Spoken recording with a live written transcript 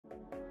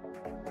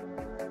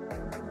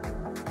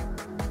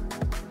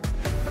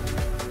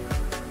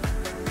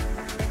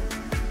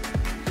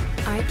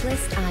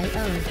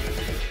Checklist.io.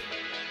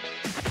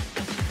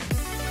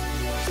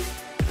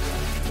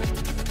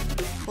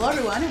 Hello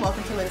everyone, and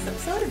welcome to the latest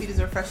episode of You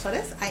Deserve Fresh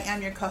Lettuce. I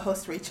am your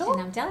co-host Rachel.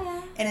 And I'm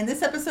Delia. And in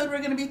this episode we're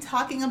going to be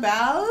talking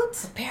about...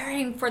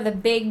 Preparing for the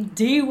big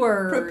D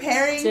word.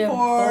 Preparing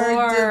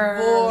for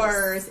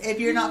divorce. If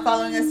you're not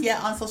following us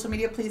yet on social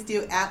media, please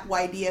do at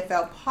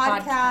YDFL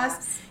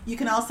Podcast. You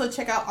can also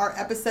check out our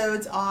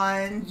episodes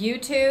on...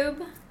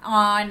 YouTube,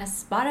 on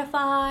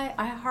Spotify,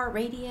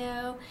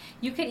 iHeartRadio.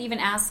 You could even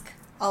ask...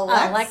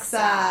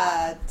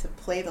 Alexa to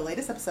play the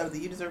latest episode of the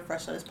You Deserve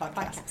Fresh Lettuce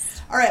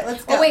podcast. All right,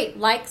 let's go. Oh, wait.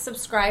 Like,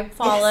 subscribe,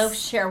 follow,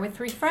 share with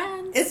 3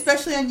 friends.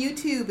 Especially on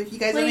YouTube. If you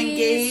guys aren't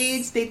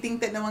engaged, they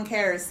think that no one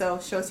cares. So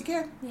show us you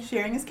care. Yeah.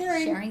 Sharing is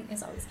caring. Sharing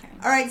is always caring.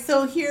 All right,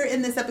 so here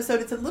in this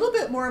episode, it's a little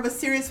bit more of a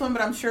serious one,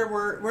 but I'm sure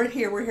we're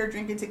here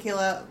drinking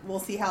tequila. We'll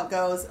see how it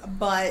goes.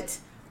 But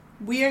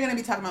we are going to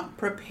be talking about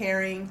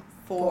preparing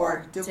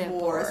for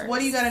divorce. What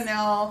do you got to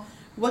know?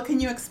 What can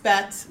you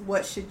expect?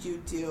 What should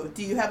you do?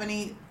 Do you have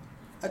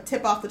a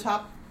tip off the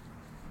top?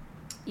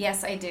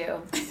 Yes, I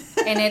do.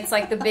 And it's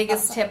like the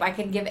biggest tip I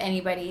can give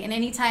anybody. And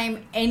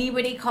anytime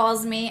anybody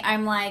calls me,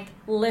 I'm like,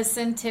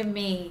 listen to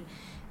me.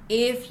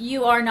 If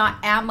you are not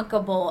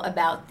amicable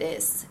about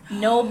this,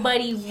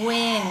 nobody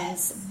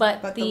wins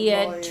but the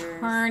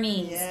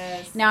attorneys.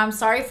 Yes. Now, I'm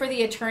sorry for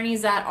the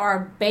attorneys that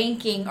are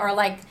banking or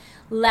like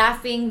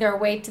laughing their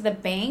way to the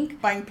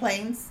bank. Buying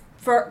planes?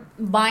 For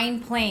buying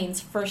planes,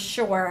 for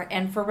sure,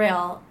 and for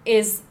real,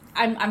 is...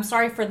 I'm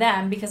sorry for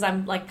them because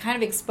I'm like kind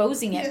of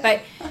exposing it.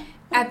 But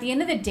at the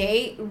end of the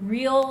day,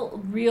 real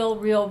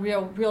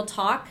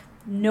talk,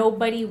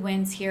 nobody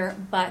wins here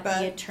but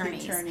the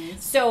attorneys.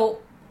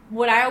 So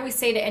what I always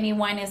say to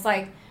anyone is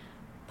like,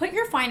 put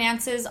your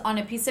finances on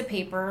a piece of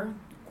paper.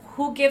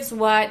 Who gives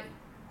what?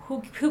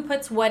 Who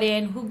puts what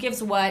in? Who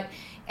gives what?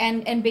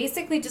 And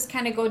basically just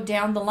kind of go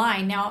down the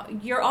line. Now,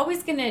 you're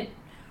always going to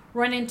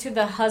run into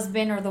the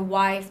husband or the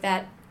wife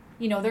that,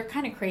 you know, they're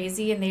kind of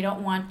crazy and they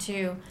don't want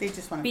to... They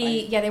just want to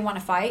fight. Yeah, they want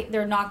to fight.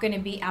 They're not going to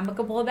be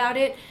amicable about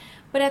it.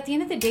 But at the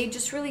end of the day,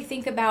 just really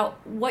think about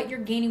what you're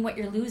gaining, what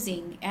you're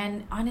losing.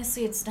 And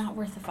honestly, it's not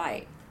worth the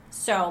fight.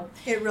 So...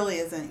 It really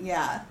isn't,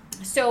 yeah.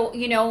 So,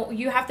 you know,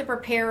 you have to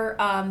prepare...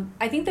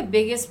 I think the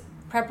biggest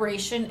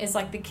preparation is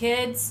like the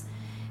kids.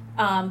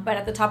 But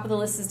at the top of the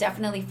list is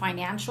definitely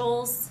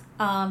financials.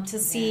 To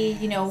see,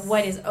 you know,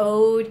 what is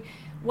owed,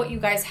 what you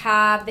guys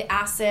have, the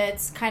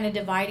assets, kind of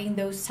dividing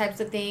those types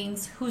of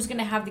things. Who's going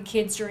to have the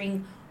kids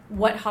during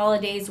what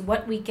holidays,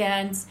 what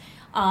weekends.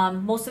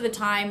 Most of the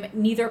time,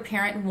 neither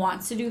parent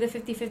wants to do the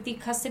 50-50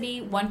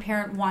 custody. One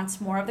parent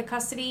wants more of the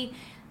custody.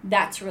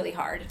 That's really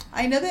hard.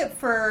 I know that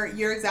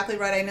you're exactly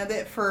right. I know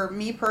that for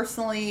me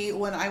personally,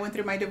 when I went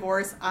through my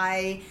divorce,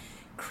 I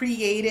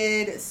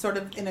created sort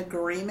of an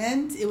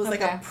agreement. It was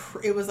like a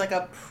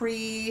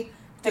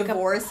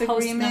pre-divorce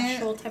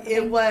agreement.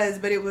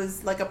 It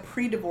was like a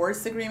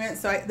pre-divorce agreement.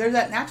 So there's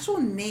an actual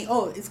name.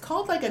 Oh, it's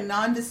called like a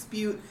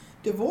non-dispute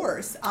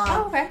divorce.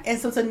 And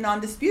so it's a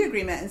non-dispute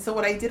agreement. And so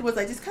what I did was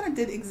I just kind of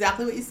did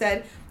exactly what you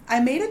said. I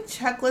made a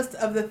checklist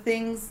of the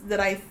things that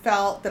I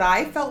felt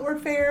were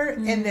fair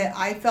and that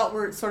I felt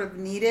were sort of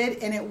needed,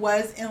 and it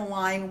was in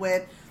line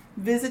with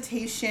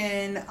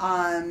visitation,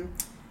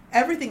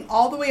 everything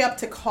all the way up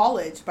to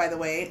college, by the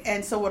way.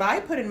 And so what I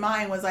put in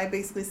mind was I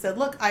basically said,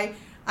 look,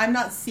 I'm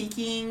not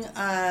seeking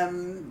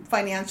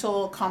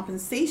financial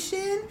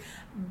compensation,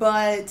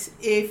 but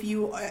if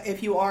you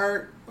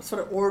are sort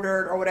of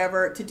ordered or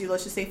whatever to do,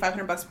 let's just say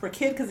 $500 per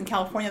kid, because in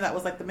California that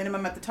was like the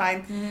minimum at the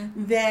time,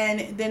 then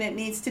it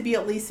needs to be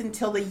at least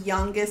until the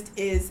youngest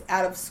is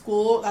out of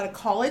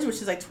college, which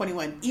is like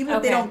 21, even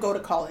if they don't go to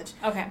college.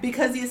 Okay.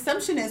 Because the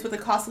assumption is with the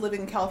cost of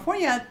living in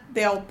California,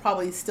 they'll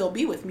probably still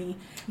be with me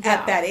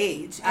at that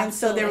age. And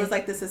so there was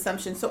like this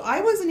assumption. So I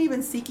wasn't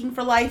even seeking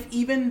for life,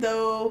 even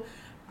though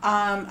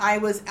I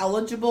was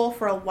eligible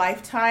for a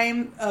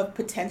lifetime of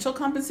potential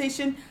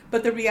compensation,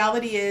 but the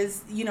reality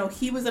is, you know,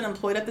 he was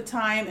unemployed at the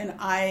time and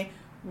I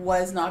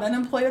was not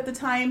unemployed at the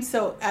time.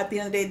 So at the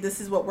end of the day,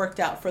 this is what worked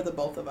out for the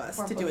both of us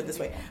to do it this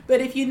way. But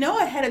if you know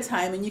ahead of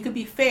time and you could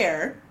be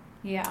fair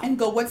and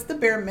go, what's the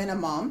bare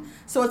minimum?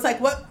 So it's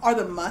like, what are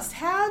the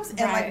must-haves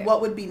and like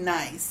what would be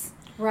nice?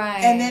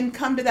 Right. And then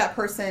come to that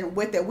person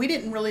with it. We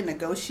didn't really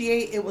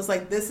negotiate. It was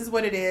like, this is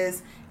what it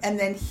is. And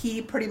then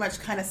he pretty much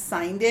kind of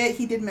signed it.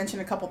 He did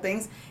mention a couple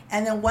things.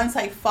 And then once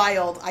I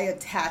filed, I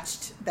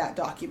attached that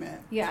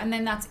document. Yeah, and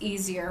then that's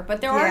easier. But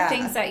there are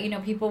things that, you know,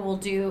 people will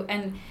do.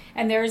 And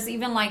there's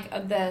even like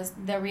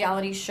the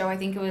reality show, I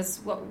think it was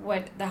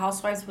what the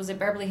Housewives, was it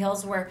Beverly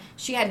Hills, where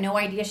she had no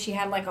idea she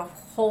had like a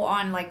whole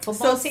on like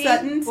football team.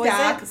 Sutton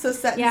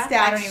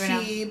Stack,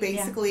 she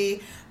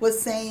basically was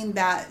saying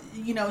that,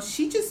 you know,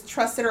 she just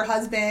trusted her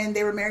husband.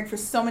 They were married for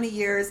so many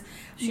years.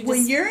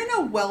 When you're in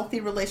a wealthy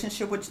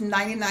relationship, which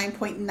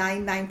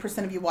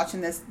 99.99% of you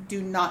watching this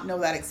do not know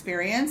that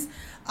experience,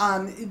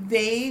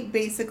 they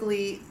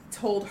basically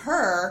told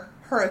her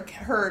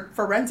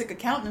forensic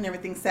accountant and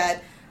everything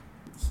said,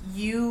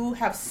 you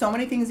have so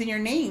many things in your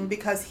name,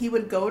 because he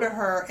would go to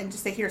her and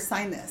just say, here,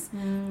 sign this.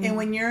 And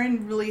when you're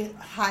in really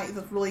high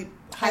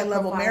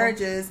level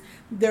marriages,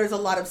 there's a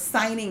lot of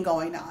signing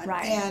going on.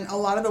 Right. And a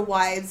lot of the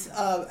wives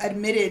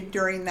admitted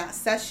during that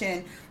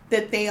session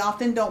that they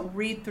often don't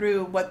read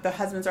through what the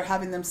husbands are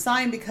having them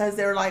sign, because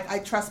they're like, I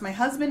trust my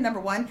husband,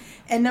 number one.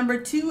 And number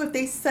two, if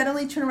they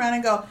suddenly turn around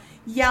and go,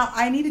 yeah,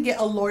 I need to get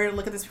a lawyer to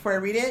look at this before I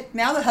read it,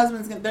 now the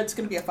husband's there's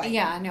going to be a fight.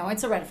 Yeah, no,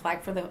 it's a red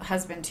flag for the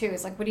husband too.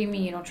 It's like, what do you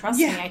mean you don't trust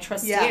me? I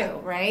trust you,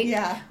 right?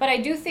 Yeah. But I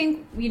do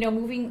think,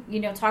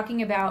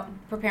 talking about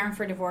preparing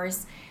for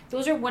divorce,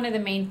 those are one of the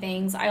main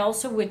things. I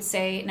also would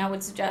say, and I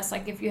would suggest,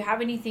 like, if you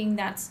have anything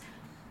that's,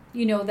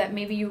 that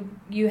maybe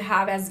you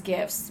have as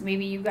gifts,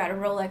 maybe you got a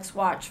Rolex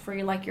watch for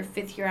your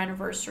 5th year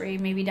anniversary,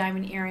 maybe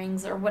diamond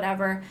earrings or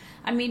whatever.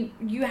 I mean,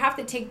 you have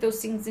to take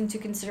those things into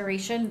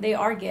consideration. They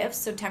are gifts,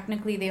 so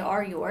technically they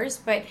are yours.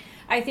 But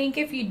I think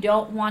if you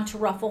don't want to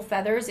ruffle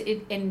feathers,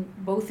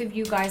 and both of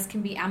you guys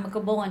can be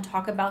amicable and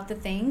talk about the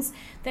things,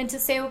 then to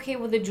say, okay,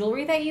 well, the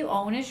jewelry that you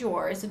own is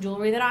yours, the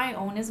jewelry that I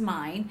own is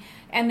mine,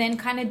 and then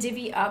kind of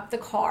divvy up the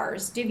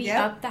cars, divvy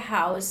up the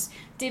house,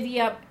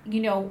 divvy up,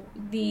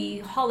 the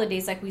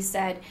holidays, like we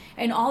said,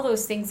 and all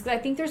those things. Because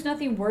I think there's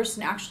nothing worse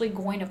than actually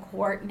going to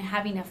court and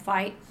having a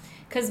fight.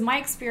 Because my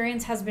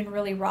experience has been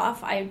really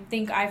rough. I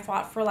think I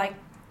fought for,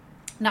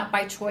 not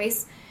by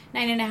choice,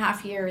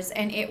 9.5 years.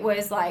 And it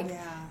was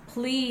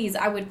please,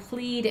 I would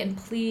plead and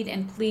plead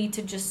and plead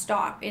to just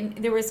stop. And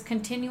there was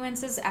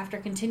continuances after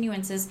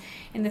continuances.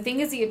 And the thing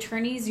is, the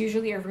attorneys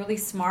usually are really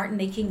smart, and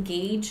they can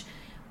gauge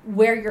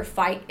where your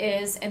fight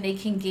is, and they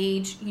can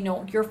gauge,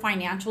 your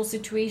financial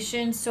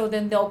situation. So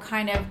then they'll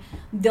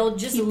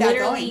just keep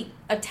literally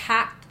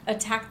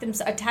attach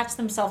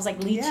themselves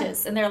like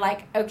leeches. And they're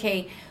like,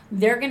 okay,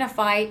 they're going to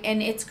fight.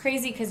 And it's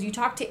crazy, because you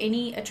talk to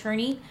any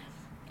attorney,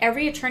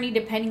 every attorney,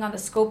 depending on the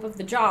scope of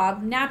the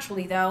job,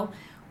 naturally though,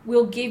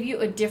 will give you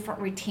a different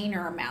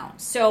retainer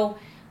amount. So,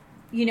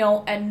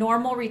 a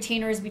normal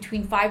retainer is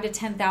between $5,000 to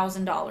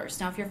 $10,000.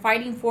 Now, if you're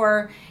fighting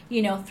for,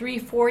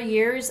 3-4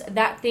 years,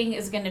 that thing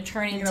is going to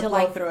turn into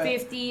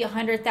 $50,000,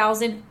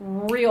 $100,000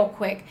 real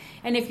quick.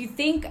 And if you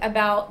think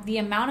about the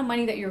amount of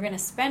money that you're going to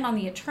spend on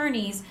the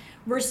attorneys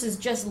versus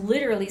just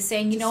literally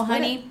saying,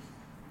 honey,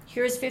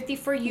 here's 50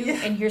 for you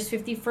and here's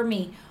 50 for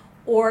me.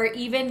 Or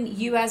even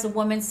you as a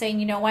woman saying,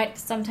 you know what,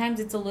 sometimes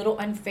it's a little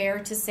unfair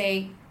to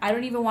say, I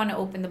don't even want to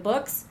open the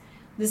books.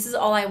 This is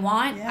all I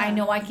want. I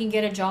know I can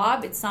get a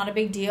job. It's not a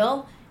big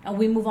deal. And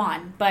we move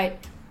on.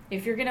 But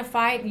if you're going to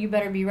fight, you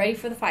better be ready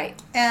for the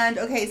fight. And,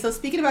 okay, so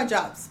speaking about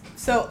jobs.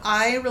 So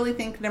I really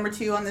think number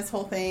 2 on this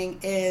whole thing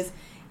is,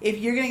 if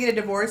you're going to get a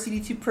divorce, you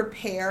need to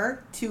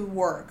prepare to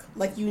work.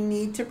 You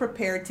need to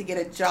prepare to get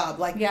a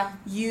job.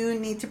 You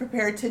need to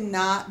prepare to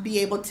not be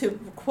able to,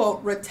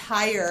 quote,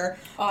 retire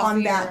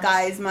on that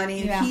guy's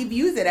money. And he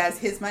views it as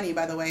his money,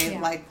 by the way,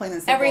 plain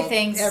and simple.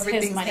 Everything's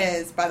his money.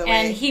 His, by the way.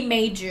 And he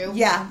made you.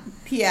 Yeah.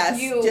 P.S.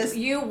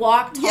 You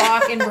walk,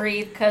 talk, and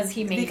breathe because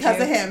he made you. Because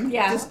of him.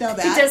 Yeah. Just know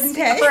that. Just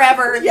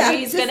forever.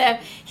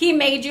 He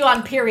made you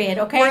on period,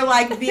 okay? We're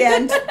the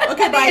end.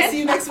 Okay, bye. See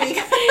you next week.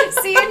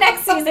 See you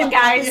next season,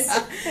 guys.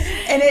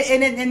 And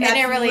that's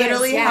it really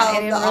literally how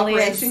the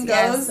operation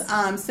goes.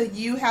 Yes. So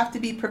you have to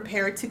be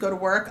prepared to go to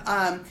work.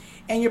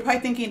 And you're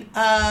probably thinking,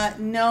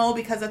 no,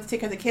 because I have to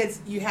take care of the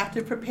kids. You have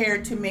to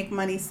prepare to make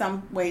money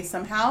some way,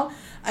 somehow.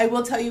 I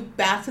will tell you,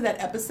 back to that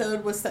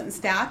episode with Sutton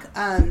Stack,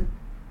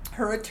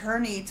 her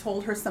attorney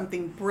told her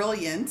something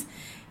brilliant.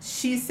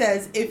 She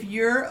says, if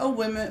you're a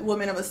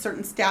woman of a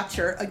certain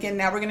stature, again,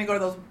 now we're going to go to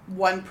those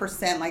 1%,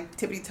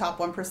 tippity top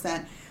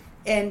 1%,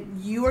 and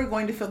you are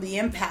going to feel the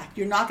impact.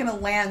 You're not going to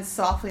land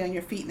softly on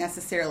your feet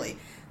necessarily.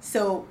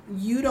 So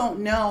you don't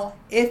know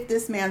if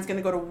this man's going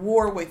to go to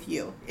war with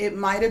you. It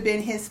might have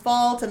been his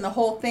fault and the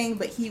whole thing,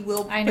 but he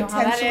will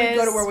potentially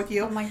go to war with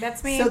you. I'm like,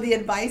 that's me. So the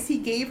advice he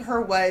gave her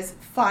was,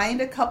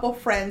 find a couple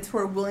friends who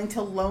are willing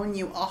to loan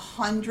you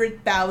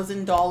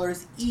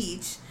 $100,000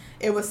 each.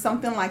 It was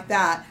something like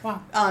that.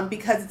 Wow.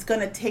 Because it's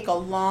going to take a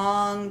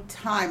long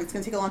time. It's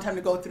going to take a long time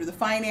to go through the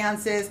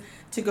finances,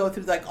 to go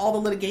through all the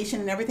litigation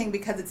and everything,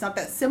 because it's not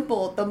that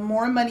simple. The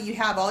more money you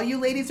have, all you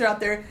ladies are out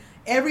there,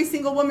 every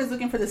single woman is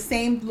looking for the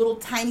same little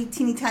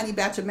teeny tiny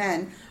batch of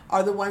men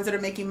are the ones that are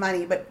making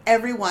money. But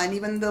everyone,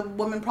 even the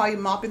woman probably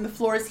mopping the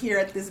floors here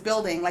at this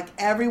building,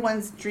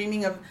 everyone's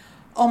dreaming of,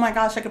 oh my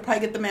gosh, I could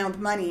probably get the man with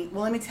money.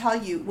 Well, let me tell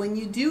you, when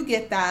you do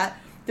get that,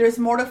 there's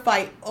more to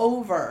fight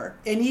over.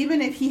 And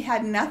even if he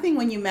had nothing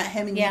when you met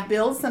him and you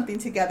build something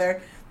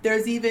together,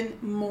 there's even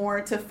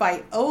more to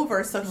fight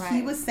over. So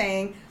he was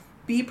saying,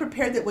 be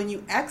prepared that when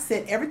you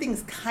exit,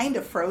 everything's kind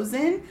of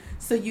frozen.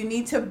 So you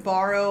need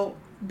to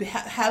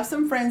have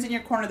some friends in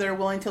your corner that are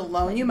willing to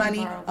loan you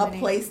money, a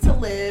place to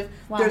live.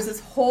 Wow. There's this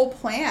whole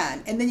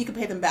plan. And then you can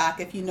pay them back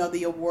if you know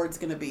the award's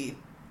going to be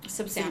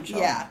substantial.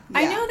 Yeah.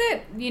 I know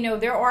that,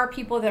 there are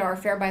people that are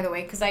fair, by the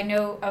way, because I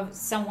know of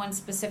someone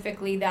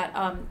specifically that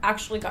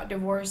actually got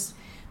divorced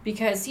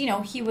because,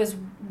 he was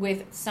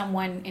with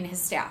someone in his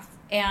staff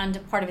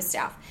and part of his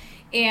staff.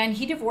 And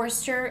he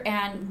divorced her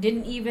and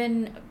didn't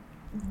even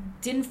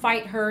didn't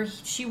fight her.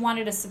 She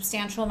wanted a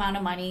substantial amount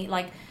of money,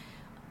 like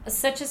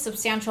such a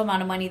substantial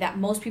amount of money that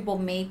most people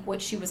make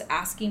what she was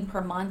asking per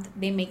month.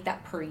 They make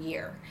that per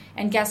year.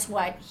 And guess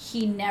what?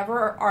 He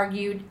never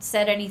argued,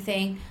 said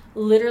anything,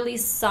 literally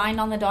signed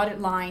on the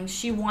dotted line.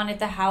 She wanted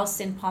the house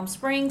in Palm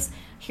Springs.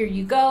 Here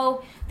you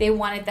go. They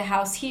wanted the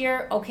house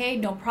here. Okay,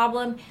 no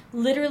problem.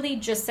 Literally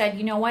just said,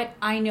 you know what?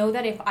 I know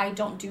that if I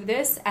don't do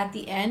this, at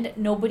the end,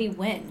 nobody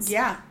wins.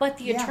 Yeah. But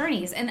the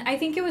attorneys. And I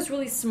think it was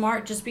really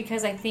smart just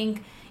because I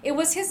think it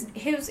was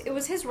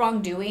his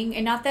wrongdoing,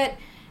 and not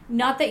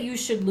that you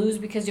should lose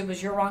because it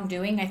was your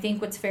wrongdoing. I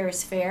think what's fair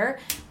is fair.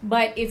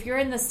 But if you're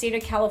in the state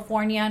of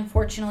California,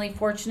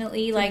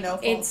 fortunately, like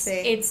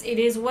it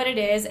is what it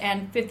is,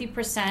 and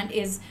 50%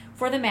 is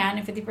for the man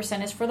and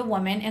 50% is for the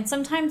woman. And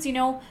sometimes,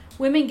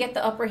 women get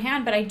the upper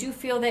hand, but I do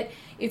feel that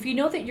if you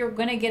know that you're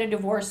going to get a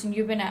divorce and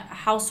you've been a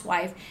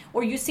housewife,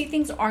 or you see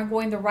things aren't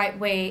going the right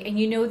way and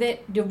you know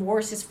that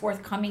divorce is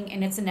forthcoming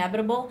and it's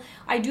inevitable,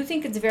 I do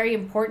think it's very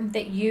important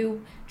that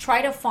you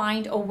try to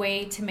find a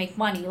way to make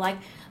money. Like,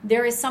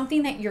 there is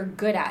something that you're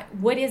good at.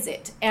 What is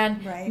it?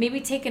 And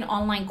maybe take an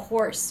online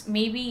course,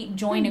 maybe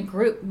join a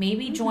group,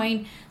 maybe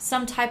join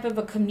some type of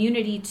a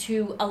community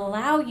to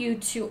allow you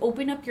to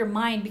open up your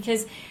mind,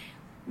 because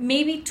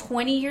maybe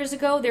 20 years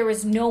ago, there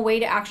was no way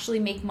to actually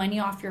make money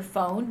off your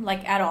phone,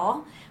 like at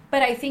all.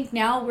 But I think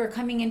now we're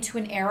coming into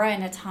an era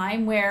and a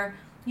time where,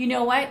 you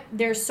know what,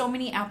 there's so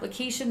many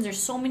applications,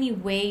 there's so many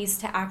ways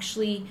to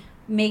actually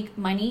make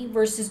money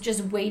versus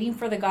just waiting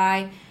for the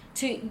guy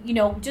to,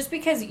 just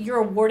because you're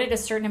awarded a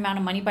certain amount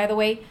of money, by the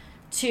way,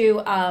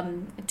 to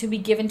be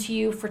given to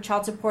you for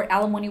child support,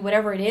 alimony,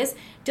 whatever it is,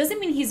 doesn't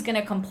mean he's going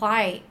to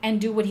comply and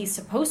do what he's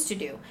supposed to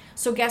do.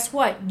 So guess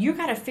what? You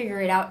got to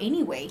figure it out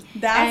anyway.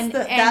 That's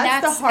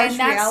the harsh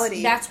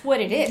reality. That's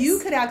what it is. You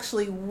could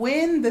actually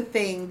win the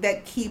thing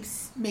that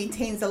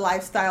maintains the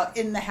lifestyle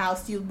in the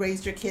house. You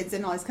raised your kids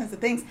and all these kinds of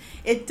things.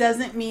 It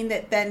doesn't mean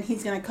that then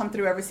he's going to come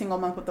through every single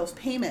month with those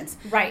payments.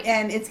 Right.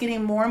 And it's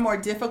getting more and more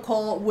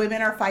difficult.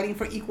 Women are fighting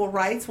for equal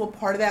rights. Well,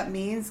 part of that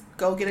means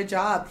go get a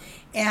job.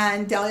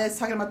 And Delia is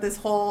talking about this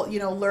whole,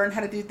 learn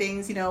how to do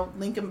things,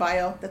 link in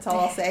bio. That's all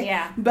I'll say.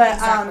 Yeah. But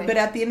exactly. But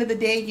at the end of the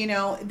day,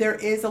 there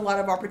is a lot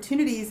of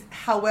opportunities.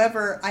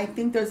 However, I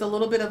think there's a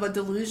little bit of a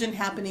delusion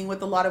happening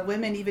with a lot of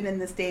women, even in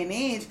this day and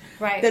age,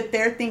 right, that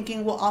they're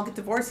thinking, well, I'll get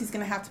divorced. He's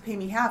going to have to pay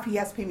me half. He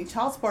has to pay me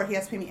child support. He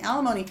has to pay me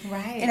alimony.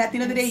 Right. And at the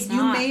end of the day,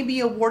 you may be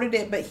awarded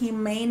it, but he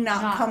may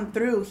not come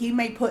through. He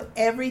may put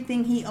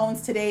everything he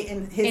owns today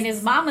in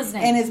his mama's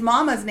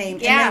name.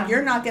 Yeah. And then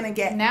you're not going to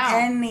get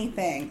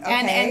anything. Okay?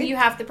 And you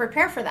have to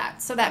prepare for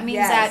that. So that means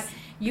that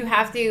you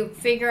have to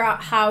figure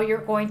out how you're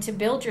going to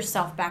build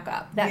yourself back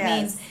up. That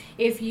means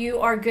if you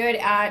are good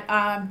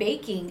at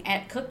baking,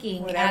 at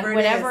cooking,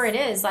 whatever it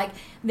is, like,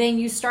 then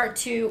you start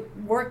to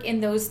work in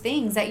those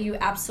things that you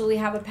absolutely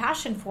have a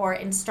passion for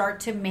and start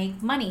to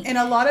make money. And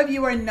a lot of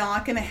you are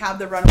not going to have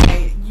the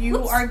runway.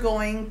 You are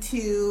going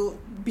to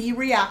be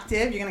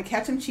reactive. You're going to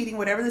catch him cheating,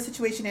 whatever the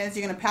situation is.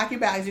 You're going to pack your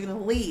bags. You're going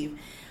to leave.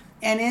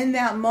 And in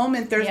that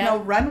moment, there's no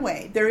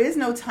runway. There is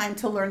no time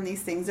to learn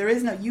these things.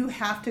 You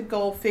have to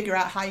go figure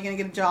out how you're going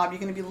to get a job. You're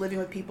going to be living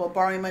with people,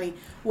 borrowing money,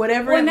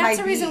 whatever it might be. And that's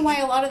the reason why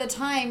a lot of the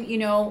time,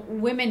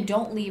 women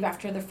don't leave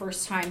after the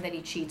first time that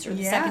he cheats or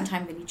the second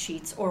time that he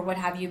cheats or what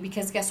have you,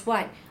 because guess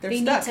what? They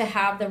need to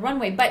have the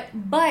runway.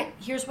 But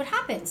here's what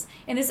happens.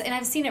 And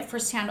I've seen it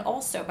firsthand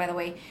also, by the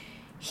way.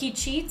 He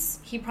cheats,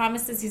 he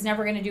promises he's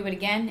never going to do it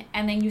again,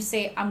 and then you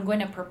say, I'm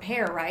going to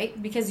prepare,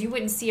 right? Because you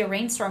wouldn't see a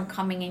rainstorm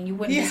coming and you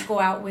wouldn't just go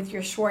out with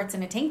your shorts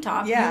and a tank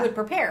top. You would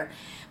prepare.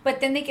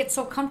 But then they get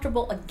so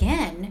comfortable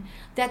again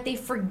that they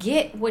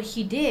forget what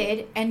he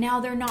did, and now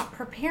they're not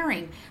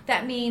preparing.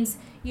 That means,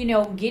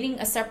 getting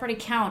a separate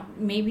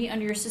account, maybe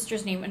under your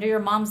sister's name, under your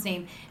mom's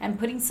name, and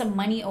putting some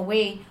money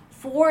away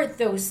for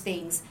those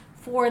things.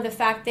 For the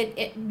fact that,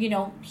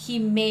 he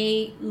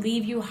may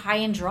leave you high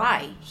and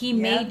dry. He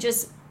may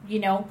just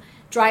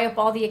dry up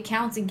all the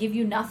accounts and give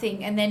you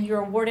nothing, and then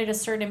you're awarded a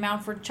certain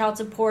amount for child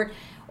support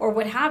or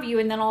what have you,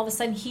 and then all of a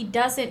sudden he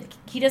doesn't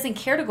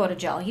care to go to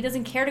jail. He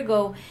doesn't care to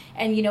go,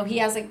 and he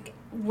has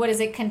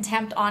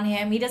contempt on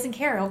him. He doesn't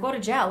care. He'll go to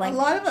jail. Like, a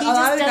lot of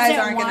guys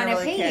aren't going to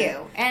really pay care.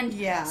 you.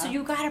 And so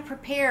you got to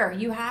prepare.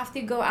 You have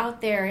to go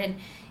out there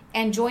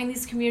and join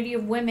this community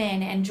of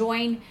women and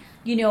join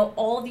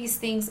all these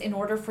things in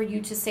order for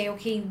you to say,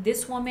 okay,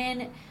 this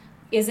woman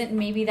isn't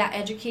maybe that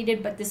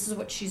educated, but this is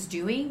what she's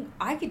doing.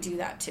 I could do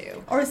that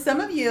too. Or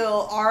some of you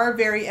are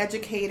very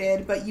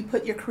educated, but you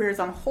put your careers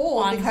on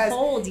hold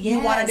because you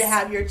wanted to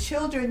have your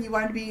children. You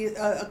wanted to be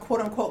a quote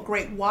unquote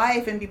great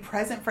wife and be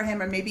present for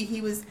him. Or maybe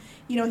he was,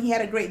 he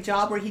had a great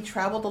job where he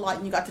traveled a lot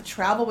and you got to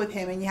travel with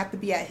him and you have to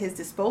be at his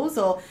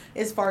disposal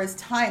as far as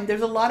time.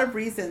 There's a lot of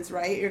reasons,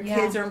 right? Your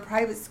kids are in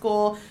private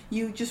school.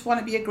 You just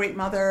want to be a great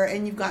mother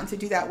and you've gotten to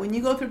do that. When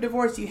you go through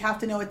divorce, you have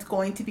to know it's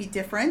going to be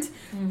different.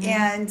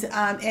 Mm-hmm.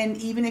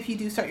 And even if you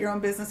do start your own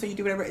business or you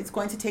do whatever, it's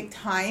going to take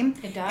time.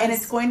 It does. And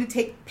it's going to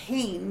take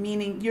pain,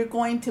 meaning you're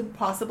going to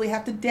possibly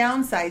have to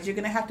downsize. You're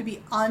going to have to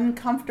be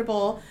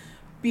uncomfortable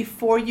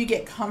before you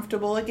get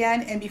comfortable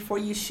again and before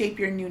you shape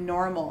your new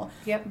normal.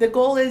 Yep. The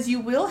goal is you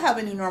will have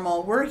a new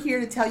normal. We're here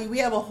to tell you, we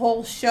have a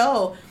whole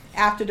show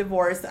after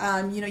divorce.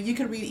 You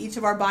could read each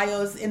of our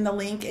bios in the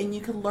link, and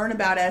you could learn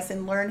about us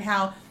and learn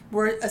how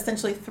we're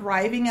essentially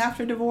thriving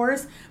after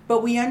divorce.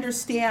 But we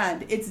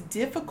understand it's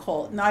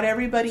difficult. Not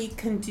everybody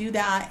can do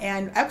that.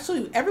 And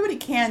actually, everybody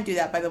can do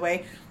that, by the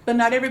way, but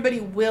not everybody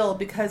will,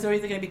 because they're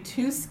either going to be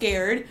too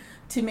scared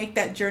to make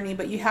that journey.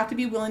 But you have to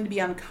be willing to be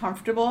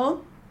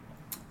uncomfortable.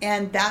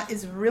 And that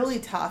is really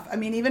tough. I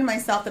mean, even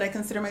myself, that I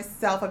consider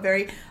myself a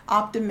very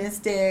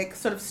optimistic,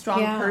 sort of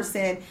strong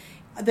person,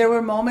 there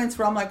were moments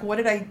where I'm like, what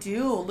did I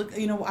do? Look,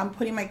 I'm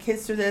putting my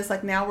kids through this.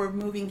 Like, now we're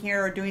moving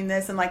here or doing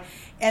this.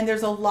 And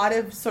there's a lot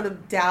of sort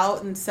of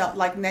doubt and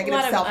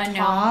negative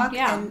self-talk.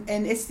 Yeah.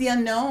 And it's the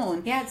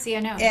unknown. Yeah, it's the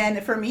unknown.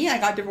 And for me, I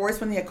got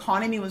divorced when the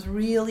economy was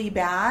really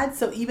bad.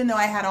 So even though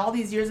I had all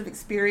these years of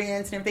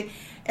experience and everything,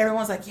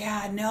 everyone's like,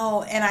 yeah,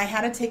 no. And I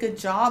had to take a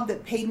job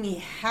that paid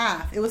me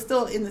half. It was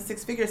still in the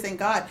six figures, thank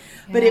God.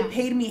 Yeah. But it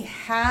paid me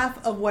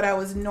half of what I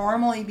was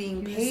normally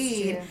being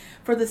paid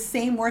for the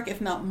same work, if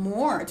not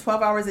more,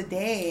 12 hours a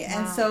day. Wow.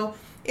 And so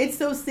it's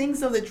those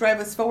things, though, that drive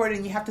us forward.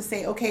 And you have to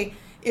say, okay,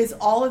 is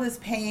all of this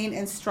pain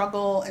and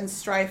struggle and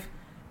strife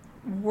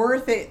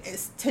worth it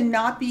to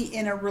not be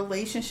in a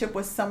relationship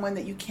with someone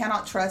that you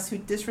cannot trust, who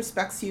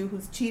disrespects you,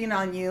 who's cheating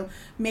on you,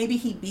 maybe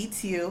he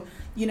beats you,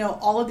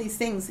 all of these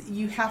things?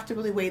 You have to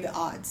really weigh the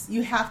odds.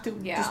 You have to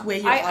just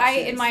weigh your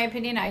options. In my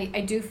opinion,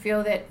 I do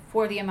feel that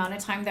for the amount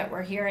of time that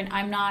we're here, and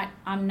I'm not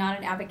an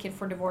advocate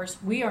for divorce.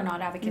 We are not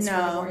advocates for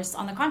divorce.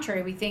 On the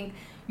contrary, we think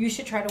you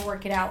should try to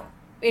work it out.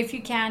 If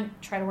you can,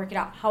 try to work it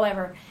out.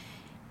 However,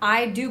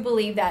 I do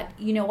believe that,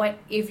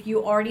 if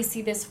you already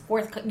see this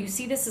you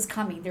see this is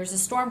coming, there's a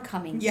storm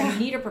coming, you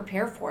need to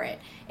prepare for it.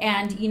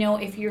 And,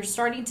 if you're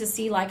starting to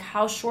see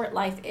how short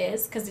life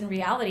is, because in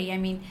reality, I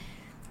mean,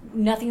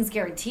 nothing's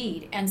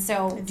guaranteed. And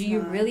so do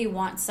you really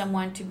want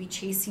someone to be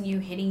chasing you,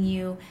 hitting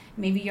you?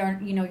 Maybe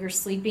you're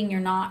sleeping,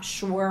 you're not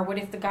sure. What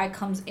if the guy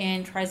comes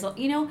in, tries to,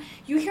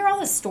 you hear all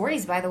the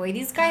stories, by the way.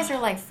 These guys are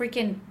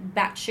freaking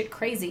batshit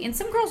crazy. And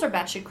some girls are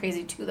batshit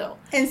crazy too, though.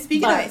 And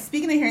speaking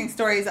of hearing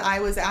stories, I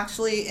was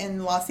actually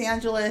in Los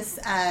Angeles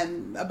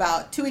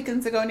about 2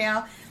 weekends ago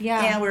now.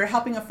 Yeah. And we were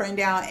helping a friend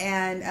out,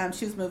 and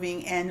she was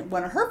moving, and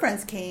one of her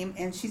friends came,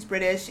 and she's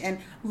British, and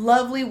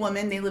lovely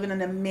woman. They live in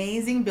an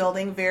amazing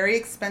building, very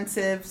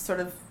expensive, sort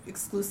of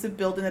exclusive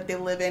building that they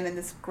live in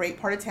this great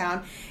part of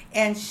town.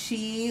 And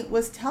she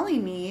was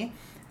telling me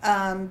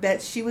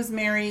that she was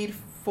married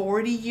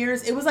 40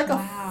 years. It was like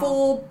a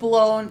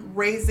full-blown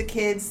raise the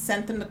kids,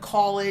 sent them to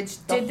college,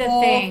 Did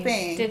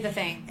the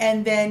thing.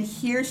 And then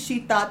here she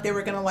thought they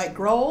were going to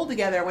grow old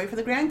together, wait for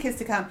the grandkids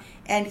to come.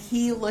 And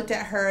he looked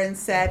at her and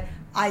said,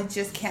 I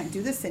just can't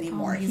do this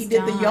anymore. He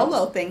did the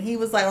YOLO thing. He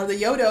was like, or the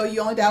YODO,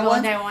 you only die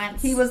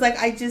once. He was like,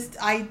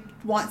 I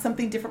want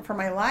something different for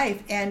my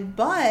life. And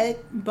but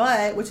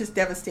which is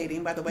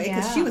devastating, by the way,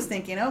 because she was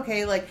thinking,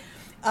 okay,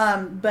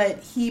 but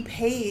he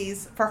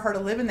pays for her to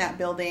live in that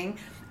building.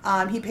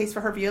 He pays for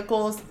her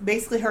vehicles.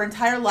 Basically, her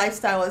entire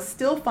lifestyle is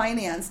still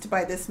financed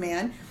by this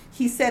man.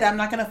 He said, I'm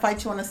not going to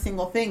fight you on a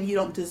single thing. You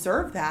don't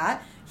deserve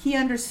that. He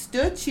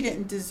understood she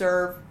didn't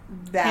deserve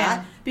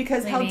that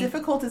because how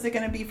difficult is it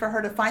going to be for her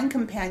to find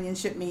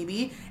companionship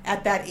maybe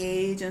at that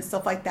age and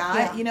stuff like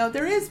that.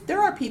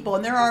 There are people,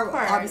 and there are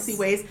obviously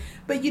ways,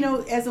 but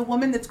as a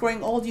woman that's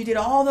growing old, you did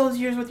all those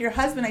years with your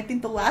husband. I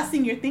think the last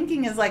thing you're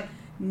thinking is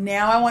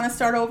now I want to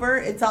start over.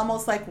 It's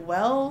almost it's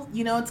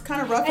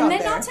kind of rough out there. And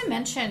then not to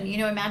mention,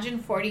 imagine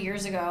 40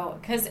 years ago,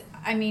 because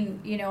I mean,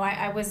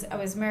 I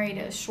was married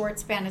a short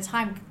span of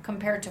time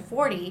compared to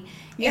 40,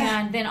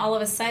 and then all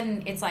of a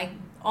sudden it's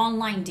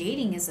online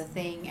dating is a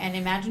thing, and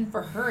imagine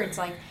for her it's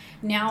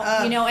now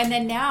and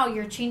then now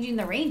you're changing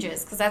the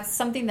ranges, because that's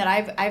something that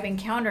I've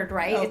encountered,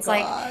 right? It's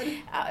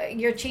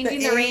you're changing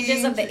the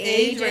ranges of the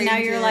age and now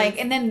you're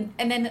and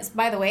then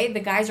by the way, the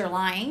guys are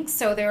lying,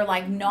 so they're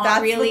not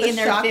that's really in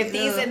their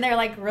 50s and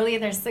they're really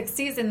in their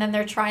 60s, and then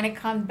they're trying to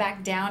come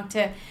back down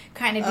to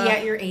kind of be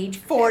at your age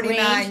 49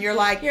 range. You're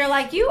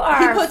you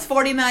are, he puts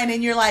 49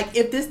 and you're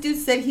if this dude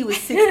said he was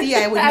 60,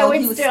 I would know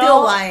he was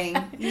still lying.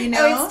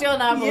 I would still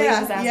not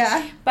believe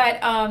that.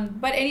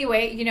 But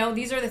anyway,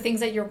 these are the things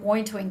that you're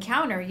going to encounter,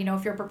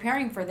 if you're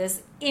preparing for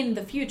this in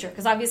the future,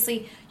 because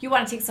obviously you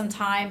want to take some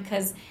time,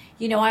 because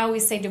I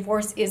always say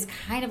divorce is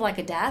kind of like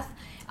a death.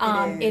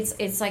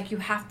 It's you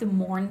have to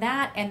mourn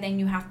that, and then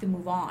you have to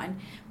move on.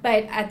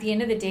 But at the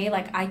end of the day,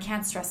 I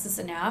can't stress this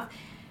enough.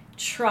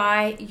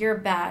 Try your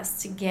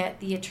best to get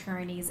the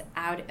attorneys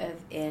out of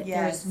it.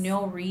 There's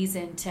no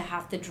reason to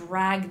have to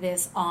drag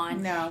this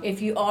on. No.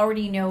 If you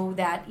already know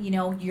that,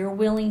 you're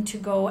willing to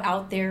go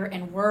out there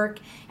and work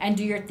and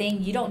do your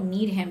thing, you don't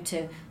need him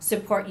to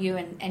support you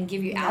and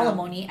give you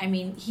alimony. I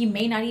mean, he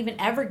may not even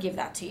ever give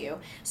that to you.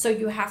 So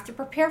you have to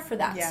prepare for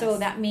that. Yes. So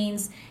that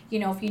means,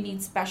 if you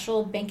need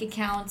special bank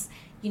accounts,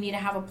 you need to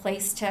have a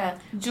place to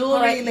put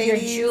your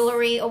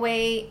jewelry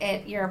away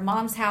at your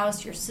mom's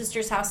house, your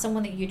sister's house,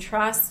 someone that you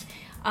trust.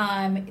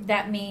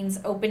 That means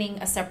opening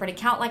a separate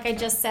account, like I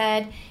just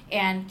said,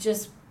 and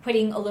just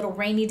putting a little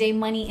rainy day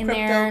money in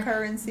there.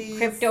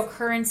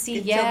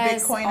 Cryptocurrency,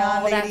 yes, Bitcoin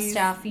all on, that ladies.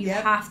 stuff. You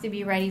have to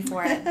be ready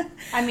for it.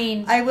 I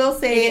mean, I will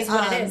say, it is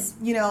what it is.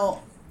 You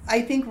know,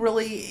 I think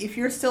really, if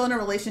you're still in a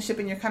relationship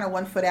and you're kind of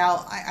 1 foot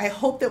out, I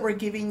hope that we're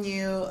giving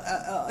you,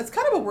 it's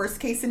kind of a worst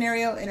case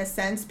scenario in a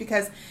sense,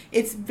 because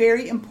it's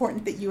very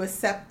important that you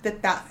accept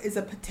that that is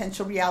a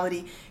potential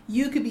reality.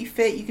 You could be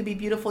fit, you could be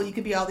beautiful, you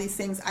could be all these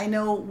things. I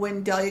know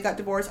when Delia got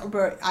divorced,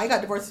 or I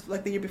got divorced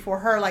like the year before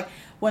her, like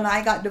when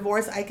I got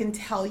divorced, I can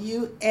tell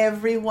you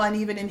everyone,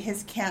 even in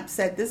his camp,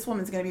 said this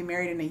woman's going to be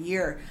married in a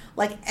year.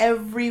 Like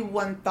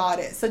everyone thought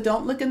it. So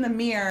don't look in the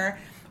mirror.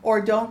 Or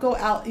don't go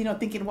out, you know,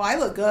 thinking, well, I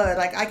look good.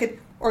 Like I could,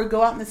 or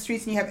go out in the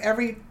streets and you have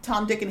every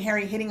Tom, Dick, and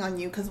Harry hitting on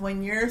you. Because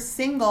when you're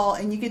single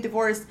and you get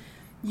divorced,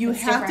 you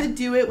have to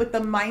do it with the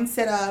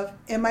mindset of,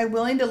 am I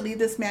willing to leave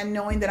this man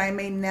knowing that I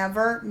may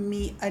never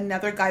meet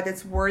another guy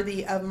that's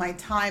worthy of my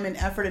time and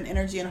effort and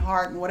energy and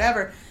heart and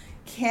whatever?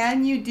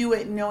 Can you do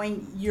it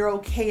knowing you're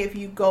okay if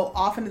you go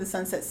off into the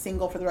sunset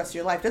single for the rest of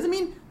your life? Doesn't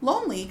mean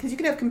lonely, because you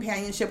could have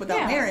companionship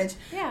without marriage.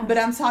 Yeah. But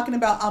I'm talking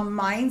about a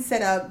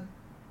mindset of,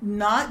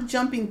 not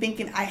jumping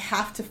thinking I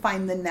have to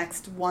find the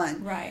next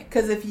one. Right.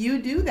 Because if you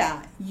do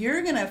that,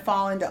 you're going to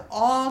fall into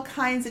all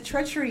kinds of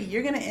treachery.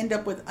 You're going to end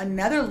up with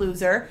another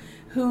loser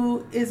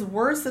who is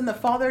worse than the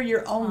father of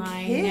your own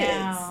kids.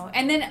 I know.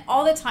 And then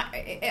all the time,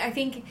 I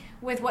think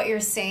with what you're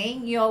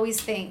saying, you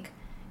always think,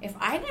 if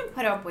I didn't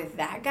put up with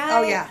that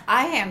guy,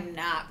 I am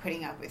not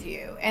putting up with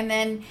you. And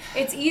then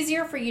it's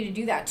easier for you to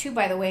do that too,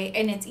 by the way.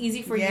 And it's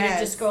easy for you to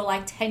just go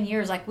like 10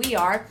 years like we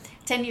are.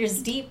 10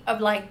 years deep of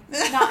like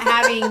not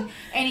having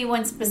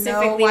anyone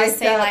specifically to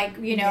say like,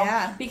 you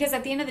know, because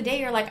at the end of the day,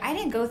 you're like, I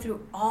didn't go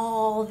through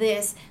all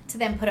this to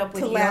then put up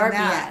with your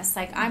BS.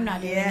 Like, I'm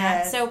not doing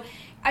that. So,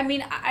 I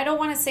mean, I don't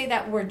want to say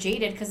that we're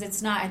jaded, because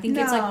it's not. I think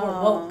it's like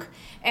we're woke.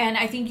 And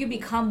I think you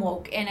become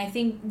woke. And I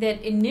think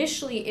that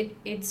initially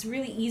it's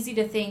really easy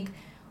to think,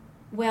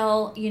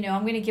 well, you know,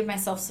 I'm going to give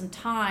myself some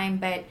time,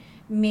 but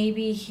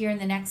maybe here in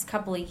the next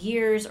couple of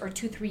years or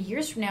 2-3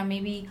 years from now,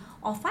 maybe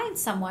I'll find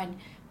someone.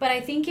 But I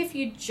think if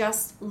you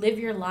just live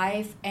your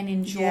life and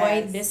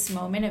enjoy this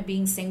moment of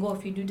being single,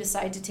 if you do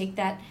decide to take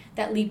that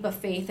leap of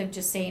faith of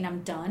just saying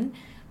I'm done,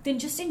 then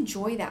just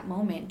enjoy that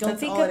moment. Don't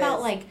think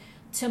about like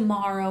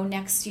tomorrow,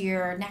 next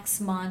year,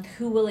 next month,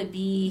 who will it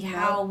be,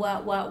 how,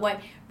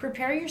 what.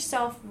 Prepare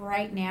yourself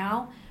right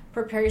now.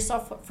 Prepare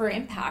yourself for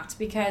impact,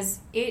 because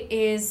it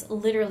is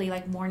literally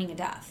like mourning a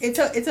death.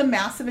 It's a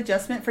massive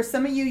adjustment. For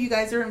some of you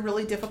guys are in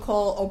really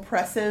difficult,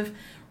 oppressive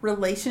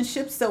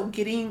relationships. So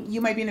you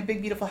might be in a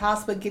big, beautiful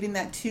house, but getting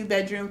that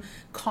 2-bedroom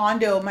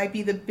condo might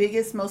be the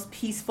biggest, most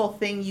peaceful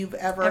thing you've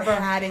ever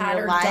had in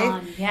your life.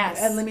 Done. Yes.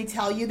 And let me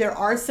tell you, there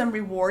are some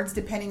rewards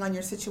depending on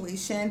your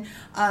situation.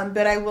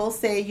 But I will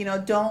say, you know,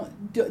 don't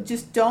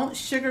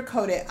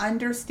sugarcoat it.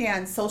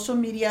 Understand, social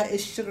media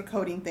is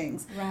sugarcoating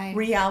things. Right.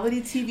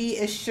 Reality TV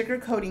is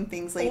sugarcoating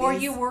things, ladies. Or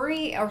you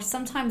worry, or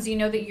sometimes you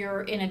know that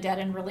you're in a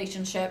dead-end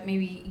relationship.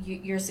 Maybe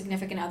your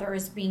significant other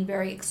is being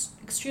very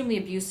extremely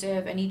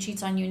abusive, and he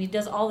cheats on you, and he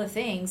does all the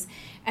things,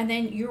 and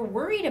then you're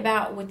worried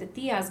about what the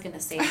tia is going to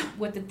say,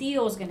 what the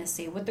tío is going to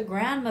say, what the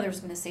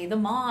grandmother's going to say, the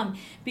mom,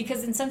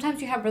 because then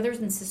sometimes you have brothers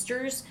and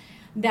sisters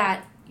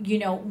that, you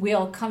know,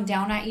 will come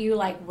down at you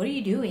like, what are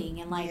you doing?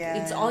 And like,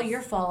 it's all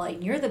your fault,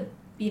 and you're the,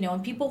 you know,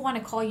 and people want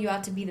to call you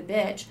out to be the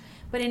bitch,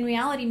 but in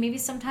reality, maybe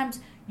sometimes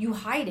you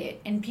hide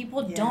it, and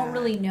people don't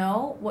really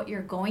know what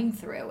you're going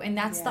through, and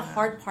that's the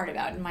hard part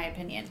about it, in my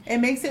opinion. It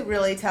makes it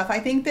really tough. I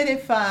think that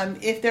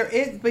if there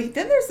is, but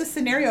then there's the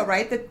scenario,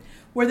 right, that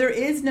where there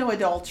is no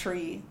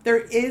adultery, there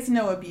is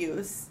no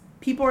abuse.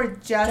 People are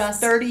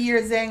just 30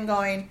 years in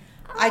going,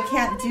 I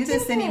can't do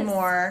this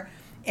anymore,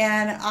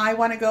 and I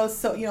want to go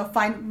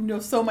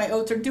sow my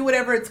oats or do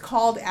whatever it's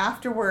called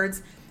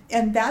afterwards.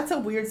 And that's a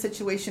weird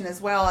situation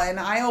as well. And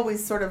I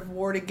always sort of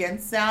ward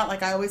against that.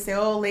 Like I always say,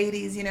 oh,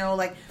 ladies, you know,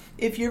 like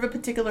if you're of a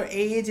particular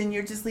age and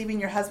you're just leaving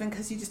your husband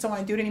because you just don't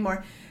want to do it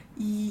anymore,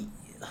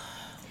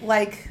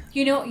 like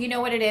you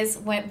know what it is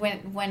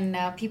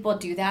when people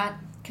do that.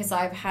 Because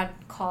I've had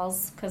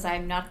calls, because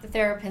I'm not the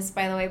therapist,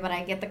 by the way, but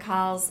I get the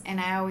calls,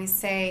 and I always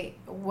say,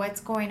 what's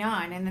going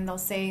on? And then they'll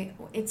say,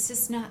 it's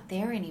just not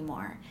there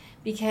anymore,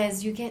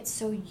 because you get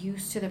so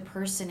used to the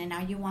person, and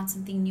now you want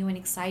something new and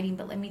exciting.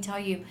 But let me tell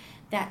you,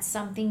 that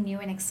something new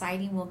and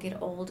exciting will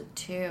get old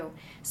too.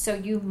 So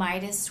you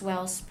might as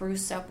well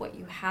spruce up what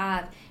you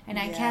have. And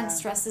I can't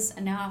stress this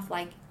enough,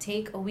 like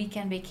take a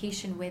weekend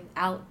vacation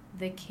without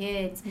the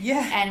kids.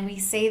 And we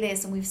say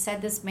this, and we've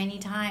said this many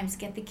times,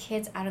 get the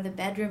kids out of the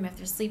bedroom if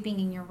they're sleeping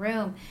in your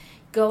room.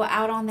 Go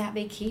out on that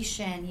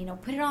vacation, you know,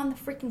 put it on the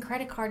freaking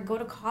credit card, go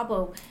to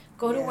Cabo,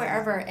 go to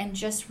wherever, and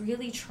just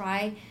really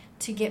try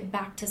to get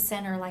back to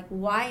center. Like,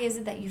 why is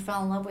it that you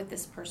fell in love with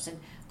this person?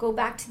 Go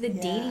back to the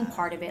dating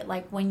part of it,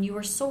 like when you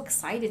were so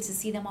excited to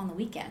see them on the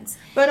weekends.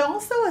 But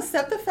also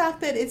accept the fact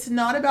that it's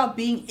not about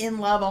being in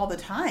love all the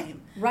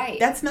time. Right.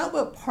 That's not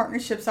what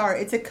partnerships are.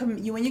 It's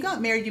when you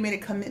got married, you made a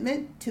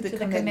commitment to the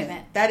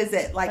commitment. That is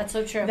it. Like, that's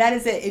so true. That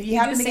is it. If you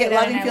happen to get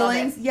loving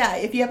feelings,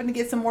 if you happen to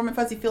get some warm and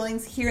fuzzy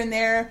feelings here and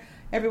there,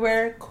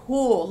 everywhere,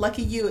 cool,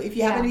 lucky you. If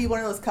you happen to be one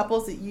of those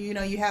couples that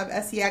you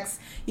have sex,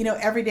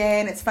 every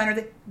day and it's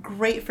fun,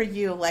 great for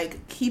you.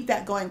 Like, keep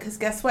that going, because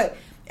guess what?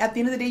 At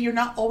the end of the day, you're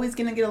not always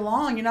going to get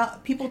along.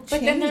 People change.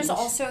 But then there's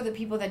also the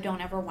people that don't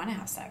ever want to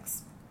have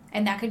sex.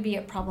 And that could be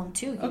a problem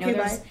too.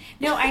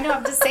 No, I know.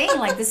 I'm just saying,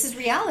 like, this is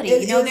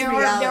reality.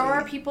 There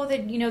are people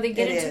that they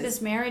get into this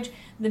marriage.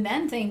 The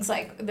men think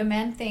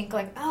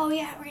like, oh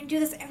yeah, we're gonna do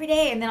this every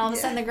day, and then all of a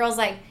sudden the girl's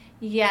like,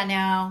 yeah,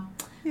 no.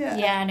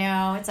 Yeah,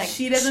 no. It's like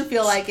she doesn't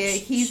feel like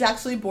it. He's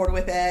actually bored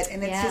with it,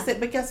 and it's just it.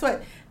 But guess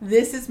what?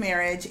 This is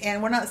marriage,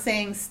 and we're not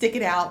saying stick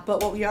it out.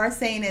 But what we are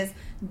saying is,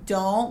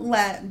 don't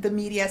let the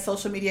media,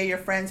 social media, your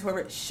friends,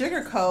 whoever,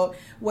 sugarcoat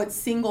what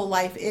single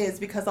life is.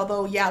 Because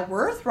although,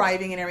 we're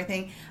thriving and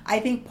everything, I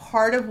think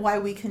part of why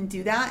we can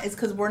do that is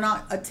because we're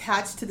not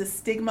attached to the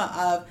stigma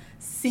of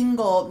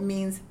single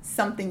means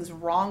something's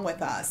wrong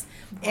with us.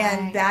 Right.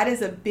 And that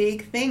is a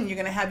big thing. You're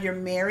going to have your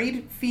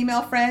married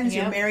female friends,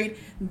 your married,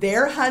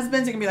 their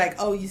husbands are going to be like,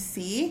 oh, you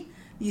see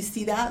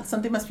that?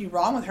 Something must be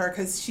wrong with her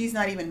because she's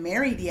not even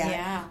married yet.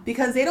 Yeah.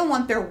 Because they don't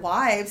want their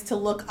wives to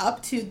look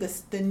up to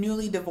the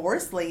newly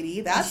divorced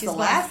lady. That's the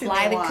last thing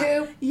they want. Fly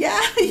the coop.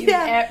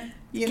 Yeah.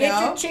 Get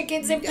your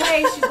chickens in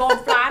place. She's going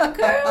to fly the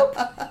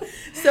coop.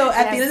 So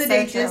at the end of the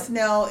day, just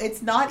know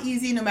it's not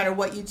easy no matter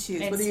what you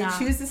choose. Whether you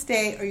choose to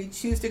stay or you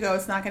choose to go,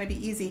 it's not going to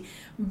be easy.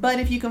 But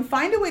if you can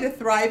find a way to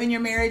thrive in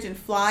your marriage and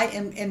fly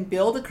and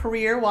build a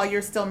career while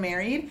you're still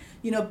married,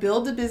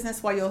 build a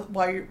business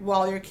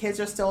while your kids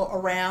are still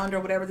around or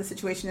whatever the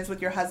situation is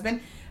with your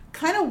husband,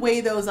 kind of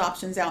weigh those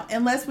options out.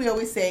 Unless we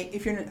always say,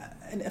 if you're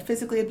in a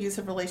physically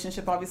abusive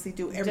relationship, obviously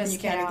do everything you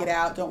can to get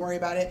out. Don't worry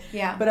about it.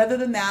 Yeah. But other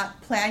than that,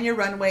 plan your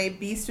runway,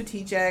 be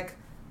strategic.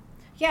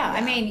 Yeah,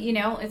 I mean,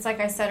 it's like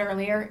I said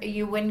earlier,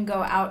 you wouldn't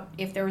go out,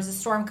 if there was a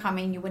storm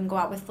coming, you wouldn't go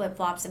out with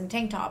flip-flops and a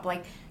tank top.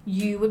 Like,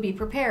 you would be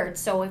prepared.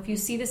 So if you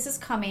see this is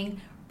coming,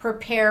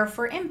 prepare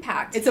for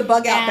impact. It's a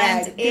bug-out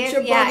bag. Get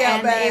your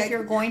bug-out bag. If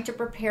you're going to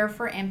prepare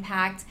for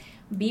impact,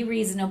 be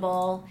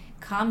reasonable,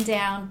 calm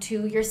down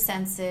to your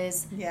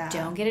senses,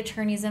 don't get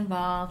attorneys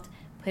involved,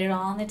 put it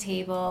all on the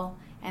table,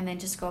 and then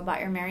just go about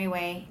your merry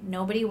way.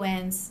 Nobody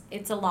wins.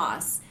 It's a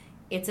loss.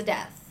 It's a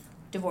death.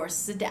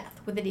 Divorce is a death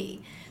with a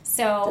D.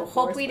 So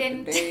hope we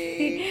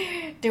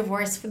didn't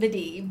divorce for the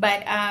D,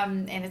 but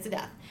and it's a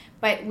death.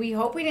 But we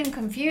hope we didn't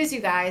confuse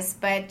you guys,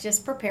 but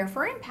just prepare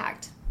for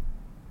impact.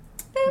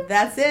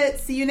 That's it.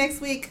 See you next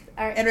week.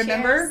 Right, and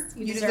remember,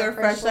 you deserve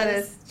fresh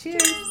lettuce.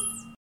 Cheers.